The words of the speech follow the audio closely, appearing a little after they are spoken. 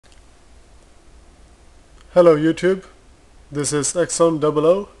Hello YouTube, this is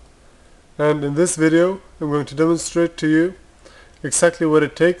Exxon00, and in this video I'm going to demonstrate to you exactly what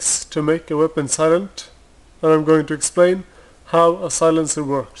it takes to make a weapon silent, and I'm going to explain how a silencer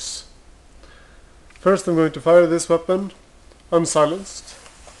works. First I'm going to fire this weapon unsilenced.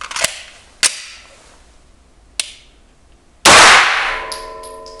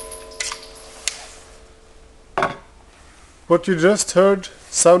 What you just heard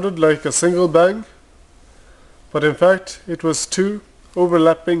sounded like a single bang, but in fact it was two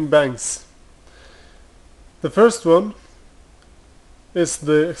overlapping bangs. The first one is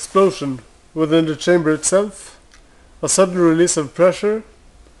the explosion within the chamber itself, a sudden release of pressure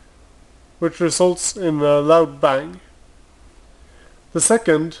which results in a loud bang. The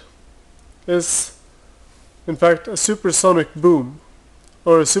second is in fact a supersonic boom,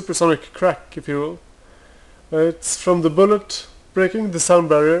 or a supersonic crack if you will. It's from the bullet breaking the sound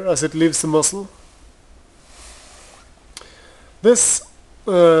barrier as it leaves the muzzle. This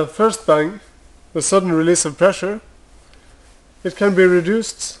first bang, the sudden release of pressure, it can be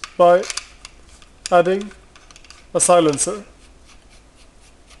reduced by adding a silencer.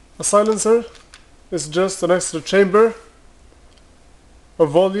 A silencer is just an extra chamber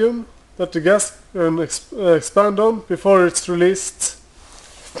of volume that the gas can expand on before it's released,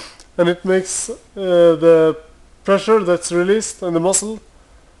 and it makes the pressure that's released in the muzzle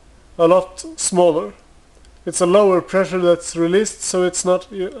a lot smaller. It's a lower pressure that's released, so it's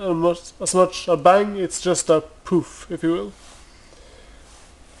not as much a bang, it's just a poof, if you will.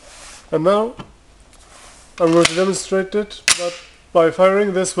 And now I'm going to demonstrate it by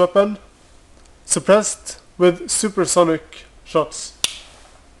firing this weapon suppressed with supersonic shots.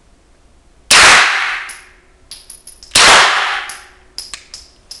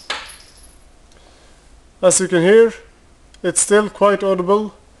 As you can hear, it's still quite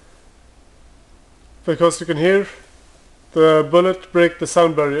audible, because you can hear the bullet break the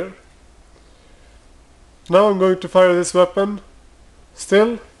sound barrier. Now I'm going to fire this weapon,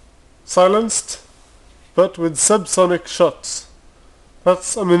 still silenced, but with subsonic shots.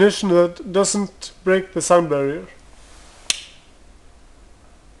 That's ammunition that doesn't break the sound barrier.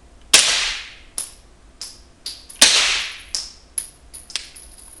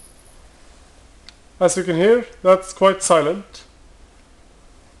 As you can hear, that's quite silent,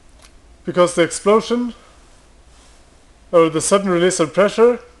 because the explosion, or the sudden release of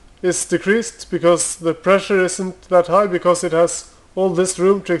pressure, is decreased because the pressure isn't that high, because it has all this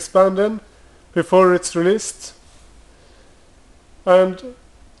room to expand in before it's released. And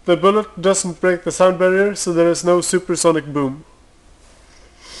the bullet doesn't break the sound barrier, so there is no supersonic boom.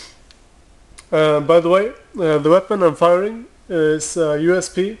 By the way, the weapon I'm firing is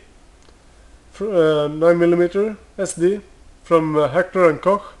USP 9mm SD from Hector &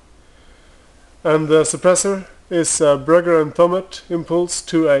 Koch, and the suppressor is B+T Impulse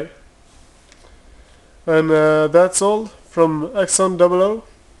IIA. And that's all from Exxon00.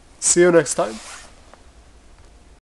 See you next time.